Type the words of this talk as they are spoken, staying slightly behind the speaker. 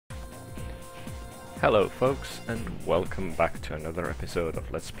Hello folks, and welcome back to another episode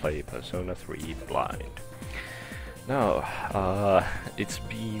of Let's Play Persona 3 Blind. Now, it's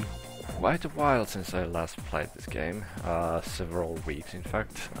been quite a while since I last played this game, several weeks in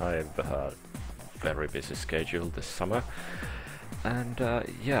fact. I've had a very busy schedule this summer, and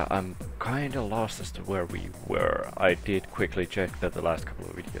yeah, I'm kinda lost as to where we were. I did quickly check that the last couple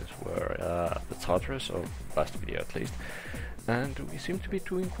of videos were the Tartarus, or last video at least, and we seem to be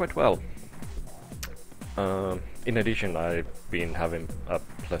doing quite well. In addition, I've been having a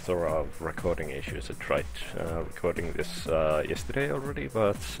plethora of recording issues. I tried recording this yesterday already,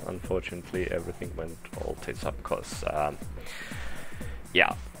 but unfortunately everything went all tits up because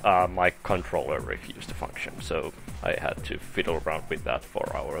my controller refused to function, so I had to fiddle around with that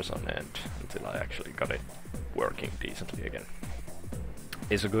for hours on end until I actually got it working decently again.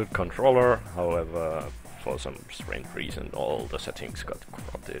 It's a good controller, however, for some strange reason all the settings got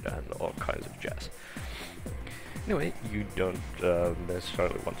corrupted and all kinds of jazz. Anyway, you don't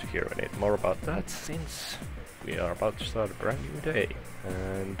necessarily want to hear any more about that, since we are about to start a brand new day,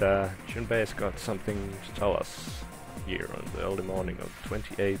 and Junbei's got something to tell us here on the early morning of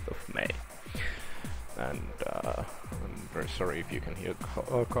 28th of May. And I'm very sorry if you can hear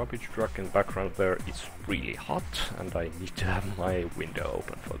a garbage truck in the background there. It's really hot, and I need to have my window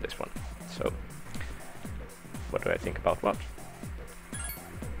open for this one. So, what do I think about what?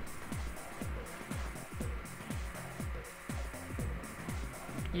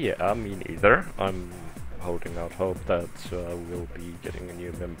 Yeah, me neither. I'm holding out hope that we'll be getting a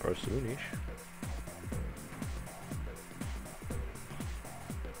new member soonish.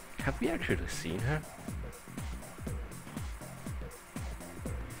 Have we actually seen her?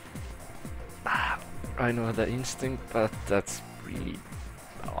 I know the instinct, but that's really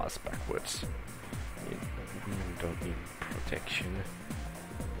ass backwards. I mean, women don't need protection.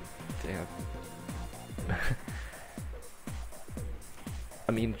 They have...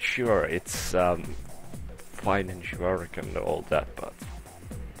 I mean, sure, it's fine and chivalric and all that, but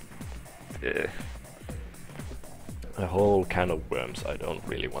a whole can of worms I don't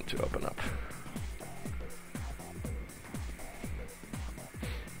really want to open up.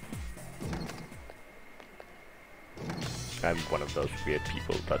 I'm one of those weird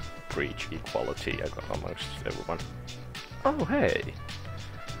people that preach equality amongst everyone. Oh hey!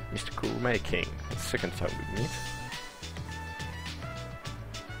 Mr. Cool Making. It's the second time we meet.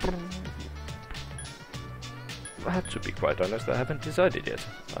 I have to be quite honest, I haven't decided yet.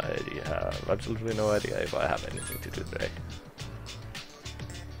 I have absolutely no idea if I have anything to do today.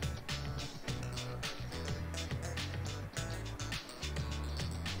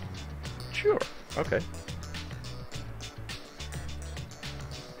 Sure, okay.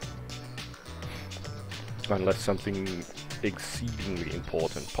 Unless something exceedingly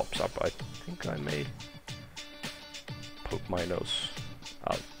important pops up, I think I may poke my nose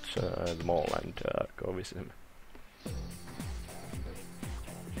out the mall and go visit him.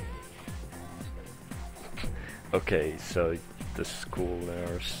 Okay, so the school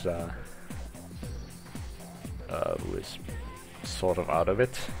nurse who is sort of out of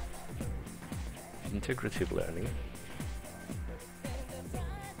it. Integrative learning.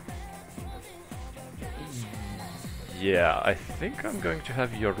 Yeah, I think I'm going to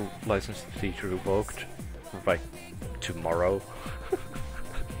have your license to teach revoked like tomorrow.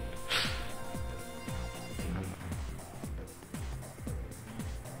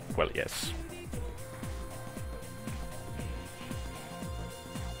 Well, yes.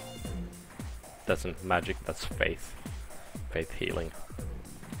 That's not magic, that's faith. Faith healing.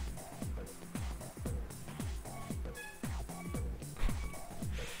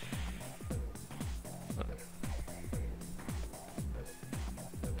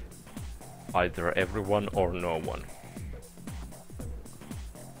 Either everyone or no one.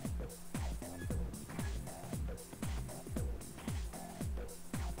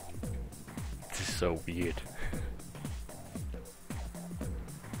 This is so weird.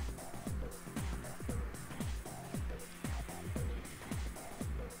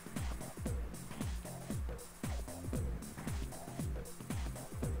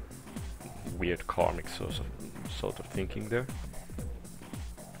 Weird karmic sort of thinking there.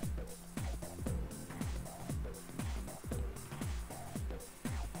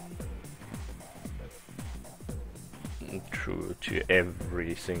 True to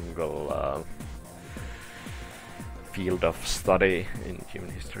every single field of study in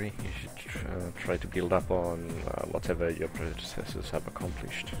human history. You should try to build up on whatever your predecessors have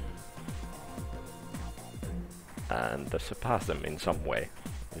accomplished and surpass them in some way.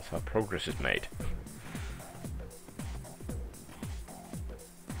 That's how progress is made.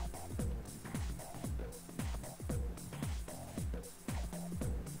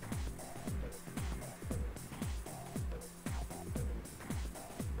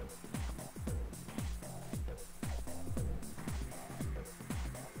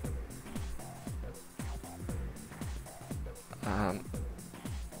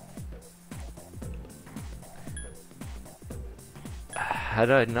 Had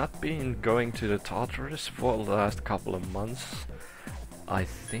I not been going to the Tartarus for the last couple of months, I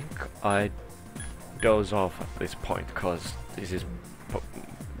think I'd doze off at this point, because this is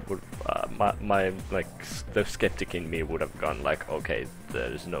my the skeptic in me would have gone like, okay,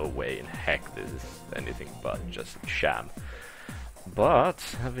 there's no way in heck this is anything but just sham. But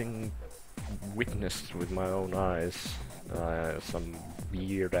having witnessed with my own eyes some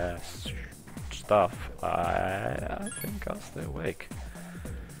weird ass stuff, I think I'll stay awake.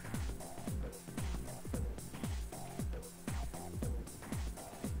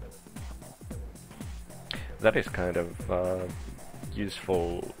 That is kind of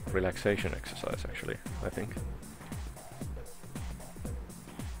useful relaxation exercise, actually, I think.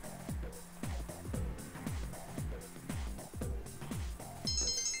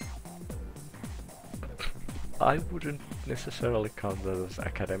 I wouldn't necessarily count that as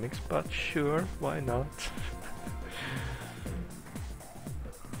academics, but sure, why not?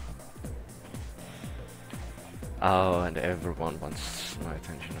 Oh, and everyone wants my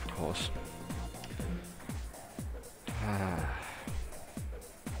attention, of course.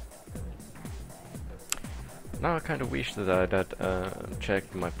 Now I kind of wish that I had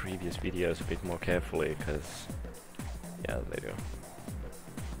checked my previous videos a bit more carefully, because yeah, they do.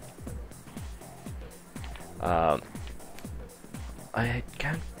 I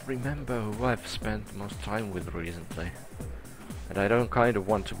can't remember who I've spent the most time with recently, and I don't kind of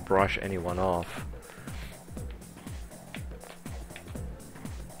want to brush anyone off.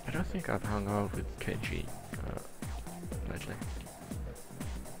 I don't think I've hung out with KG lately.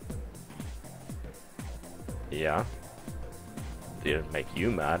 Yeah? Didn't make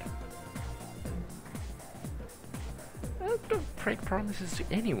you mad. Don't break promises to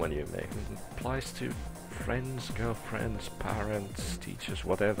anyone you make. It applies to friends, girlfriends, parents, teachers,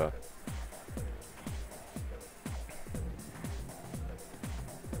 whatever.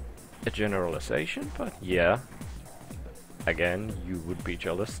 A generalization, but yeah. Again, you would be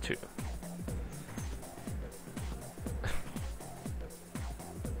jealous too.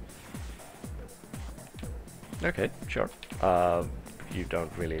 Okay, sure. You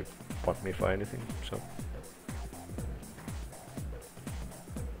don't really want me for anything, so...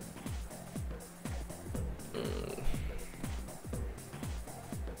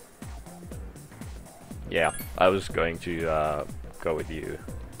 Yeah, I was going to go with you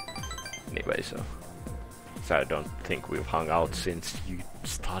anyway, so I don't think we've hung out since you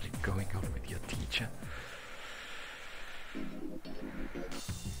started going out with your teacher.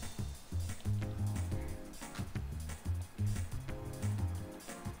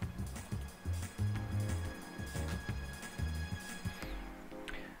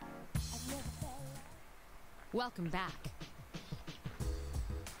 Welcome back.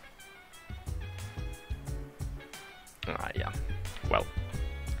 Yeah. Well,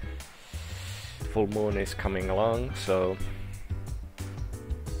 full moon is coming along, so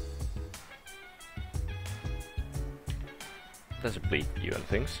there's a bleak view and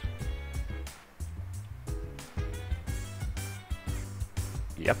things.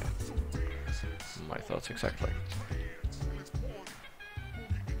 Yep. My thoughts exactly.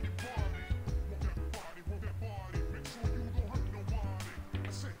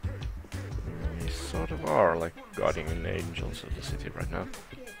 We sort of are like guardian angels of the city right now.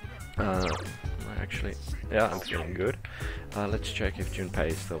 Actually, yeah, I'm feeling good. Let's check if Junpei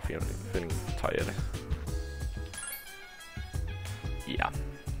is still feeling tired. Yeah.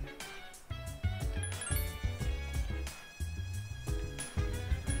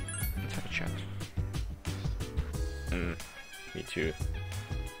 Let's have a chat. Me too.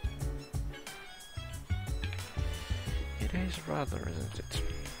 It is rather, isn't it?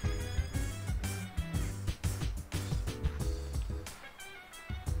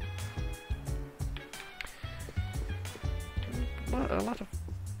 A lot of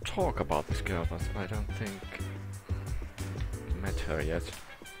talk about this girl, but I don't think met her yet.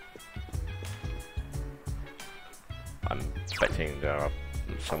 I'm betting there are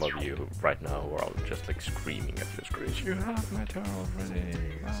some of you right now who are just like screaming at your screens. You have met her already.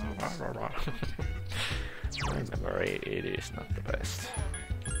 My memory, it is not the best.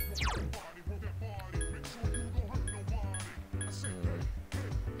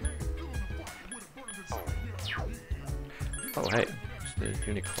 Oh hey, it's the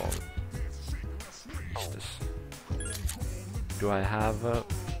unicorn priestess. Do I have a...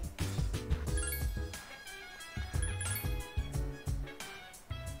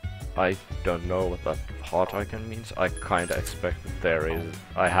 I don't know what that heart icon means. I kinda expect that there is...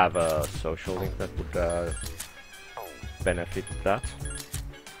 I have a social link that would benefit that.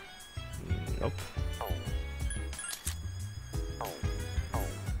 Nope.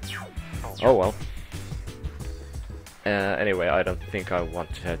 Oh well. Anyway, I don't think I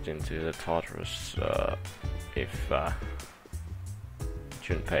want to head into the Tartarus if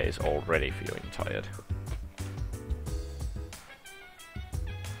Junpei is already feeling tired.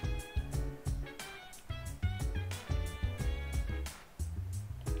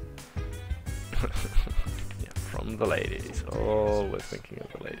 Yeah, from the ladies. Always thinking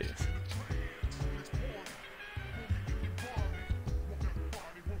of the ladies.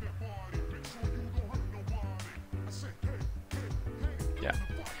 Yeah.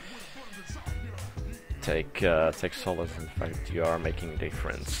 Take solace in the fact you are making a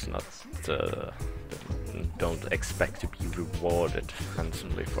difference, not don't expect to be rewarded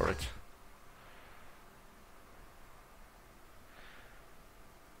handsomely for it.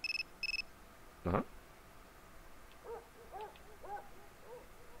 Uh-huh.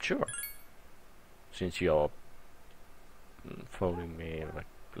 Sure. Since you're phoning me like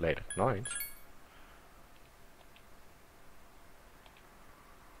late at night.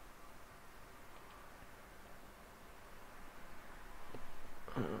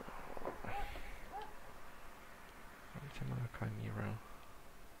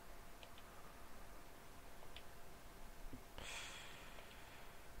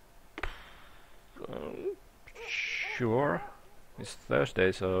 Sure. It's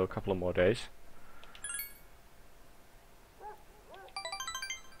Thursday, so a couple of more days.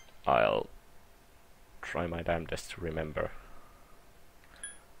 I'll try my damnedest to remember.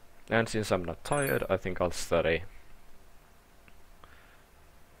 And since I'm not tired, I think I'll study.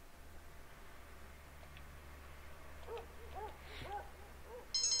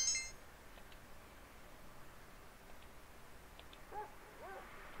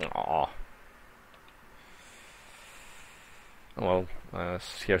 Aww. Well,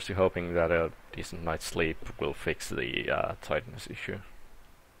 here's to hoping that a decent night's sleep will fix the tiredness issue.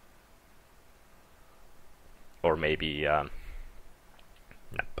 Or maybe, nope.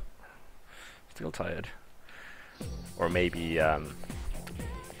 Still tired. Or maybe,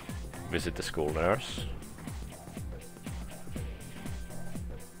 visit the school nurse.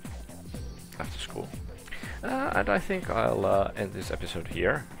 After school. And I think I'll end this episode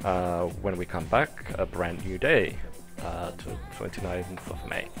here. When we come back, a brand new day. To 29th of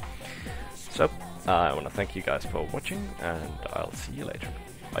May. So, I want to thank you guys for watching, and I'll see you later.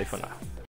 Bye for now.